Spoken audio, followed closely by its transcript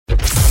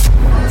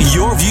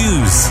Your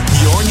views,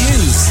 your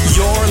news,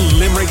 your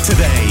Limerick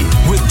Today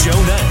with Joe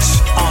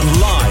Nash on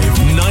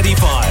Live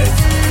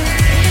 95.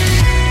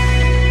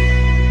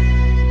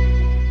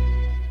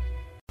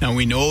 Now,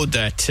 we know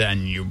that,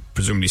 and you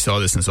presumably saw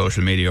this on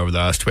social media over the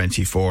last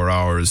 24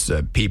 hours,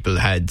 people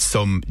had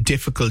some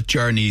difficult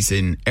journeys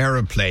in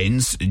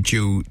aeroplanes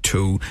due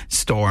to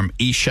Storm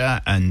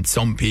Isha, and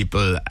some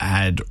people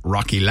had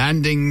rocky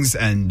landings,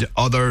 and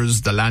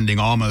others, the landing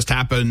almost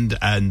happened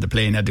and the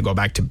plane had to go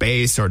back to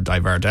base or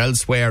divert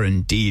elsewhere.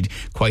 Indeed,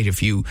 quite a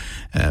few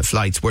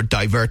flights were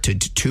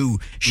diverted to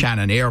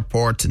Shannon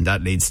Airport, and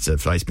that leads to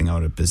flights being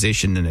out of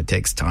position, and it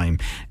takes time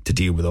to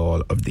deal with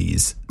all of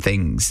these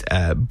things.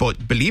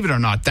 But believe it or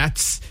not,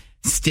 that's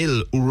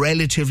still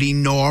relatively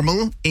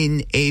normal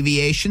in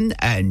aviation,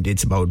 and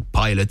it's about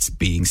pilots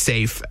being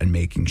safe and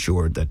making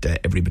sure that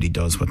everybody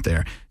does what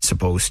they're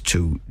supposed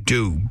to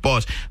do.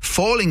 But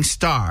Falling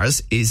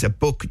Stars is a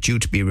book due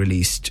to be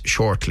released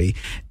shortly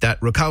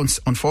that recounts,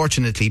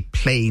 unfortunately,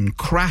 plane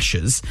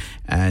crashes,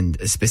 and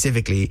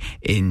specifically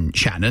in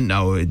Shannon.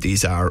 Now,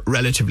 these are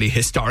relatively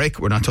historic.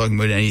 We're not talking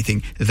about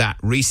anything that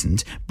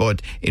recent,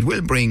 but it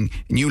will bring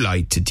new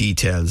light to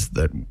details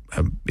that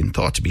have been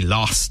thought to be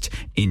lost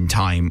in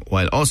time,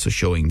 while also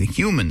showing the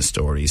human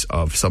stories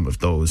of some of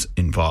those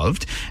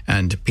involved.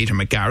 And Peter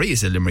McGarry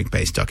is a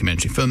Limerick-based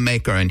documentary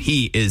filmmaker, and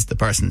he is the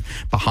person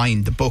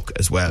behind the book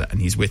as well,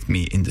 and he's with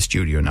me in the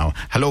studio now.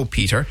 Hello,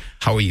 Peter.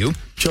 How are you?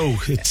 Joe,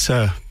 it's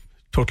a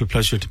total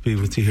pleasure to be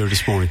with you here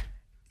this morning.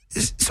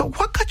 So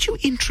what got you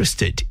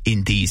interested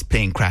in these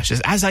plane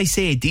crashes? As I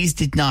say, these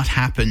did not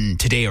happen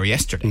today or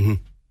yesterday.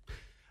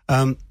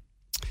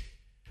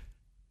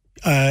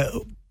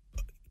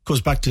 Goes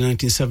back to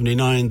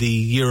 1979, the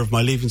year of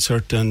my leaving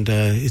cert, and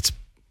it's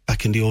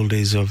back in the old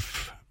days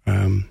of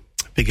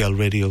Big L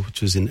Radio,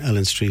 which was in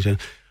Ellen Street. And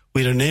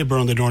we had a neighbour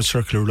on the North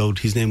Circular Road.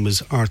 His name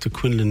was Arthur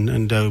Quinlan,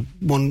 and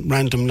one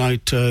random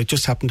night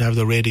just happened to have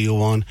the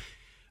radio on,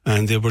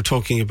 and they were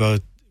talking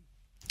about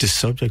this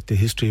subject, the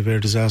history of air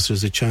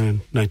disasters at Shannon,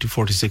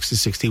 1946 to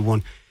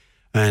 61.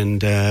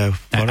 And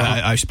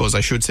I suppose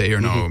I should say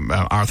here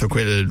now, Arthur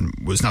Quinlan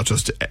was not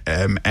just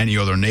any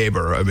other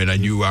neighbour. I mean, I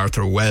knew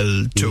Arthur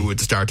well too at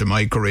the start of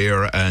my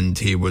career, and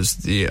he was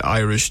the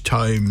Irish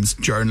Times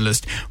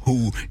journalist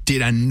who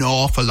did an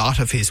awful lot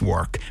of his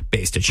work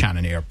based at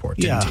Shannon Airport.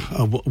 Yeah,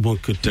 one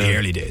could in the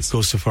early days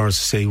go so far as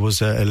to say he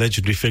was a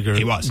legendary figure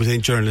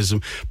within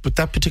journalism. But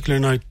that particular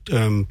night,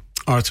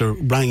 Arthur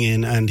rang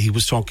in and he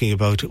was talking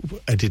about,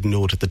 I didn't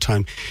know it at the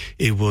time,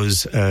 it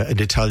was an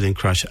Italian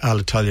crash,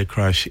 Alitalia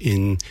crash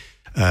in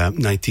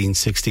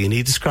 1960, and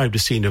he described a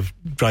scene of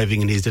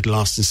driving in his little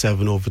Austin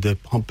 7 over the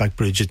Humpback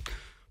Bridge at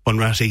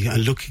Bunratty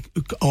and looking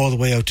all the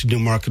way out to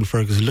Newmarket and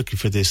Ferguson looking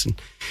for this, and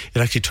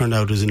it actually turned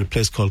out it was in a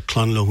place called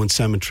Clonlohan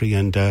Cemetery,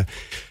 and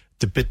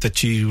the bit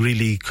that you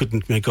really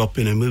couldn't make up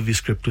in a movie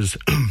script was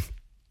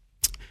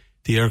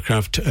the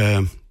aircraft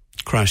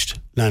crashed,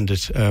 landed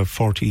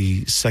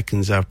 40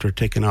 seconds after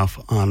taking off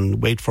on,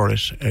 wait for it,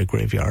 a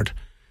graveyard,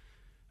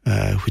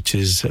 which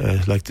is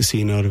like the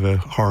scene out of a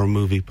horror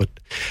movie. But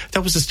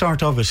that was the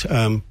start of it.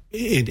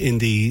 In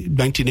the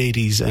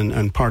 1980s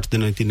and part of the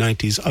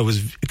 1990s, I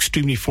was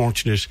extremely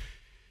fortunate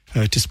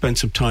to spend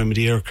some time in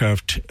the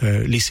aircraft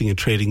leasing and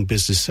trading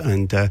business,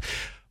 and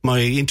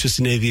my interest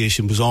in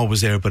aviation was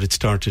always there, but it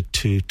started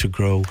to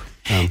grow.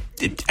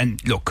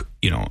 And look,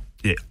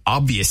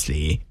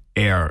 obviously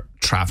air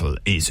travel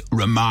is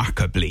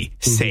remarkably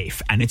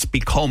safe, and it's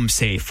become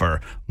safer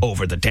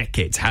over the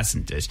decades,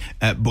 hasn't it?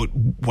 But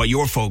what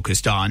you're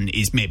focused on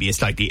is maybe a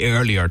slightly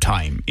earlier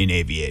time in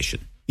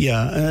aviation.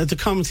 Yeah, the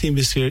common theme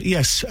is here,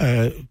 yes,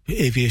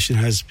 aviation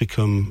has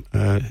become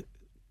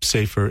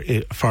safer,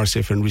 far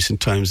safer in recent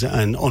times,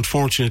 and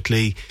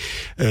unfortunately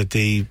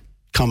the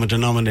common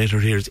denominator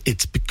here is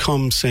it's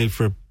become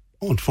safer,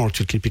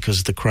 unfortunately, because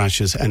of the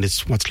crashes, and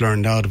it's what's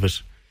learned out of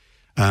it.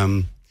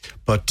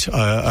 But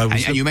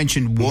and you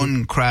mentioned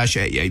one crash.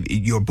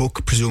 Your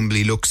book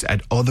presumably looks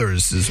at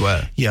others as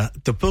well. Yeah,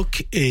 the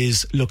book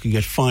is looking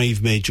at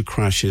 5 major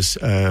crashes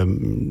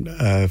from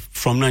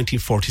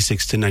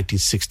 1946 to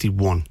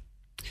 1961.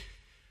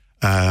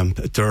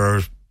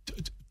 There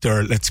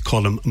are, let's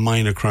call them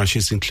minor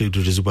crashes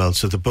included as well.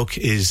 So the book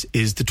is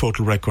the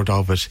total record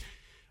of it.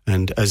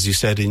 And as you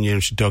said in your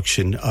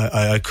introduction,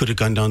 I could have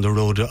gone down the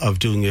road of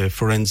doing a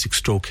forensic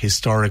stroke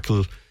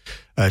historical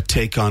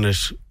take on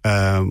it,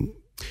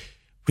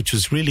 which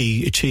was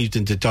really achieved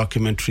in the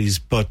documentaries.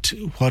 But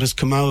what has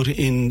come out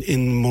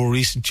in more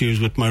recent years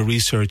with my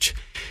research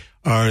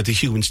are the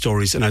human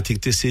stories. And I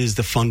think this is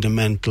the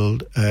fundamental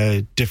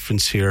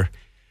difference here.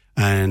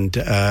 And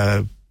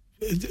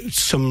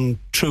some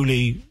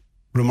truly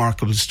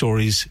remarkable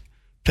stories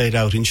played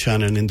out in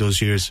Shannon in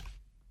those years.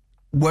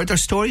 Were there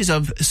stories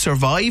of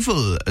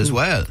survival as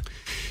well?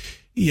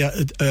 Yeah,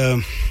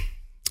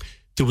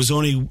 there was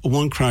only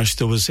one crash.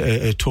 There was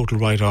a total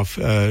write-off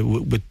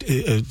with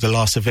the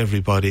loss of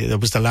everybody. That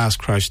was the last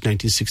crash,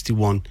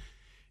 1961.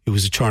 It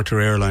was a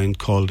charter airline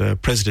called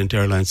President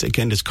Airlines.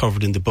 Again, it's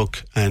covered in the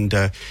book. And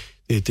the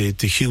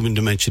human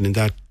dimension in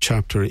that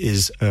chapter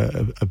is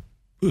a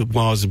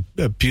was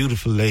a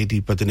beautiful lady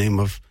by the name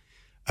of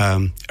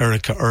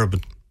Erica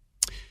Urban,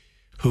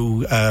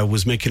 who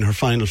was making her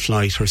final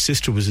flight. Her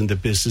sister was in the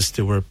business.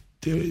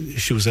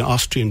 She was an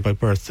Austrian by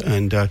birth,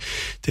 and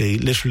they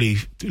literally,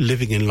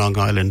 living in Long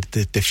Island,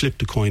 they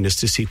flipped a coin as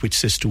to see which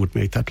sister would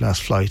make that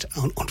last flight.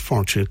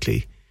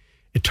 Unfortunately,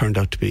 it turned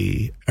out to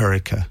be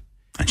Erica.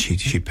 And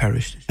she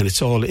perished. And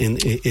it's all in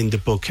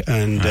the book.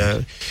 And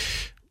right.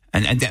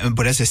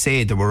 But as I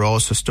say, there were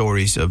also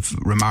stories of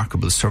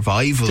remarkable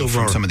survival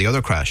from some of the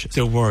other crashes.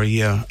 There were,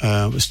 yeah.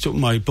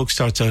 My book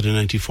starts out in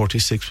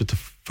 1946 with the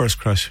first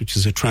crash, which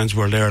is a Trans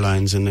World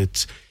Airlines, and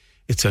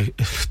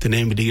the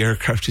name of the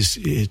aircraft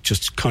it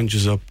just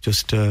conjures up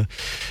just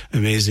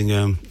amazing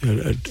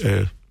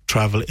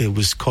travel. It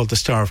was called the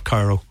Star of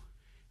Cairo,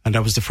 and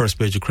that was the first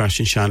major crash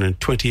in Shannon,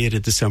 28th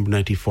of December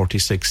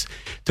 1946.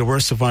 There were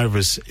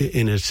survivors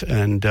in it,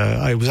 and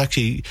I was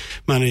actually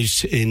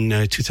managed in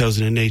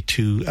 2008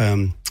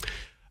 to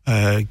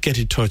get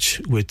in touch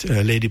with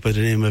a lady by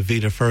the name of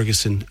Vida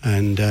Ferguson,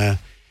 and a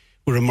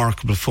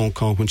remarkable phone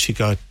call when she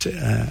got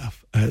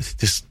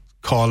this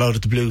call out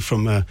of the blue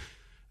from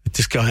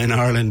this guy in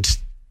Ireland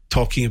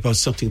talking about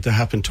something that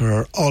happened to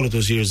her all of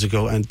those years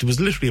ago, and there was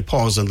literally a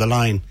pause on the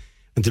line,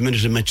 and the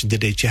minute I mentioned the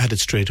date, she had it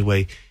straight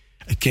away.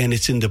 Again,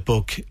 it's in the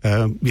book.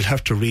 You'll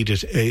have to read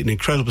it. An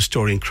incredible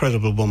story,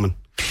 incredible woman.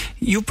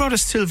 You brought a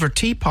silver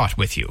teapot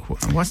with you.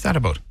 What's that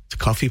about? It's a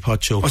coffee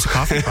pot show. Oh, it's a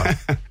coffee pot.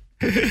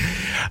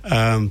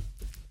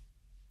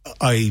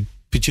 I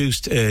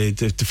produced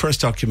the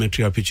first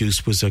documentary I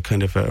produced was a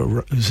kind of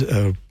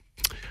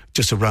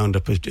just a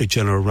roundup, a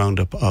general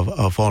roundup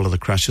of all of the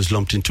crashes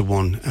lumped into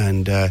one,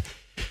 and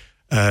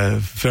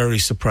very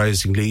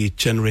surprisingly, it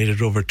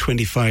generated over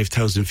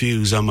 25,000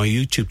 views on my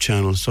YouTube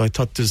channel. So I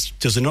thought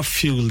there's enough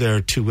fuel there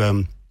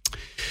to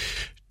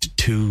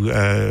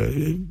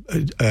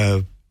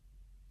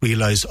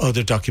realise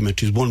other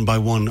documentaries. One by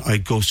one, I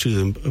go through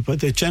them. But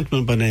the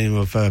gentleman by the name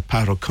of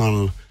Pat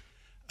O'Connell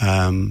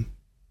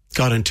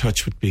got in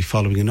touch with me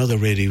following another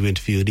radio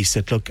interview, and he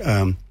said, "Look,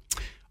 I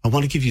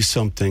want to give you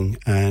something."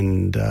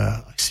 And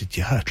I said,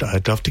 "Yeah,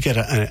 I'd love to get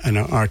an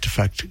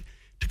artefact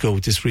to go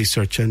with this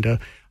research." And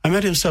I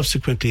met him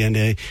subsequently, and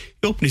he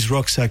opened his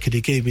rucksack and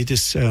he gave me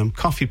this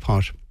coffee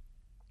pot.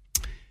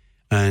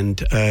 And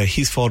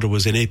his father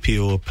was an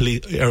APO,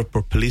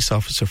 airport police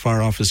officer,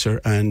 fire officer,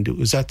 and it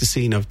was at the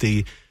scene of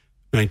the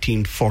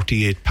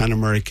 1948 Pan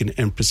American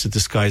Empress of the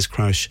Skies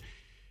crash,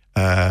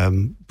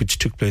 which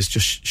took place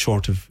just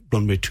short of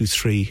runway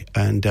 23,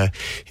 and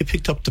he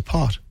picked up the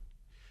pot.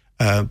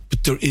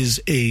 But there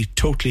is a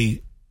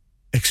totally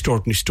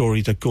extraordinary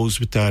story that goes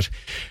with that.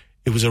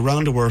 It was a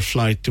round-the-world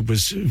flight. There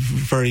was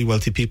very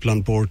wealthy people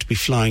on board to be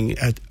flying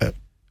at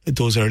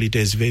those early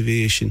days of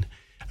aviation.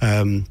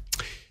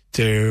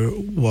 There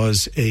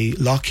was a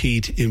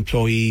Lockheed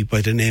employee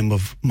by the name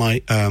of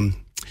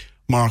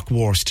Mark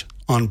Worst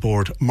on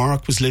board.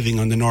 Mark was living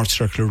on the North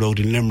Circular Road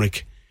in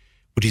Limerick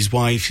with his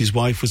wife. His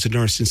wife was a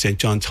nurse in St.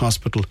 John's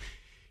Hospital.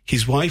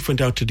 His wife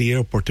went out to the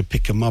airport to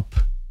pick him up,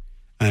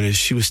 and as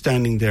she was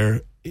standing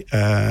there,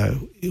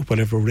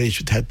 whatever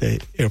arrangement had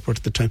the airport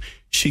at the time,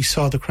 she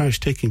saw the crash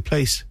taking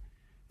place.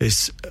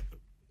 This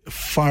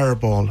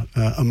fireball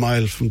a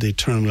mile from the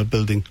terminal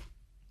building.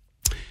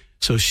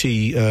 So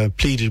she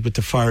pleaded with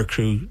the fire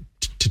crew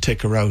to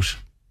take her out.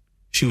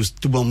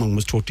 The woman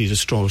was totally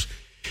distraught. In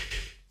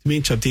the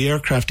meantime, the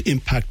aircraft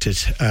impacted.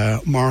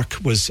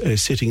 Mark was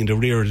sitting in the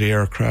rear of the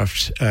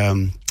aircraft.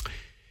 The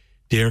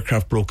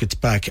aircraft broke its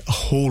back. A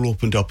hole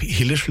opened up.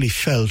 He literally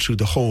fell through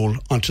the hole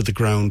onto the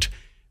ground.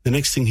 The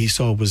next thing he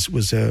saw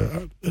was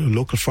a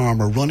local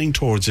farmer running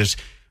towards it.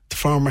 The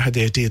farmer had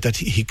the idea that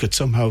he could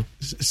somehow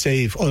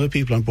save other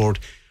people on board.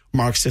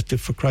 Mark said,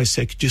 "For Christ's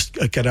sake, just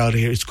get out of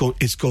here. It's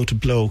going to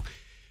blow."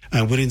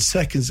 And within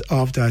seconds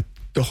of that,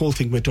 the whole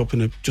thing went up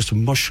in just a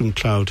mushroom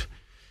cloud.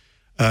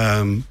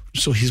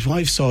 So his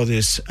wife saw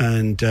this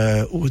and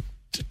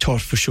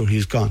thought for sure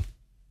he's gone.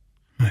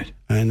 Right.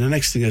 And the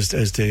next thing, as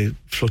the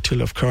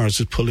flotilla of cars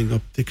was pulling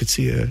up, they could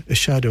see a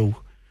shadow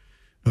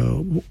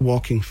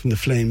walking from the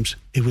flames.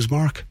 It was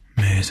Mark.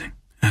 Amazing.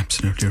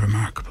 Absolutely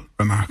remarkable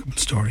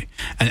story,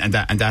 and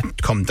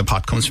the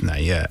pot comes from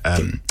that, yeah.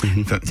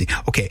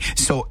 Okay,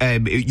 so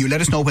you let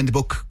us know when the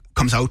book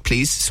comes out,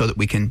 please, so that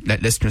we can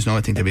let listeners know.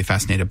 I think they'll be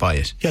fascinated by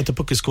it. Yeah, the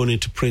book is going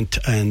into print,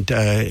 and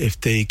if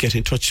they get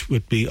in touch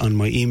with me on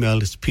my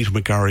email, it's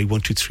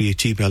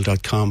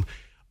petermcgarry123@gmail.com.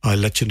 I'll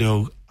let you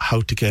know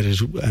how to get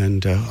it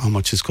and how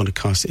much it's going to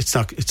cost. It's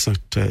not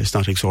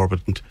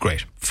exorbitant.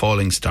 Great.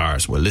 Falling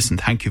Stars. Well, listen,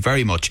 thank you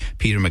very much,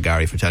 Peter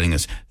McGarry, for telling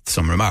us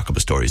some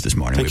remarkable stories this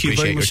morning. Thank you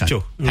very much,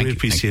 Joe. I really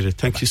appreciate it.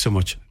 Thank you so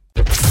much.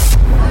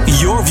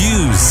 Your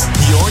views,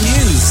 your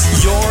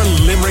news, your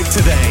Limerick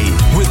Today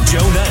with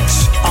Joe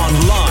Nash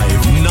on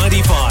Live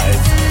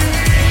 95.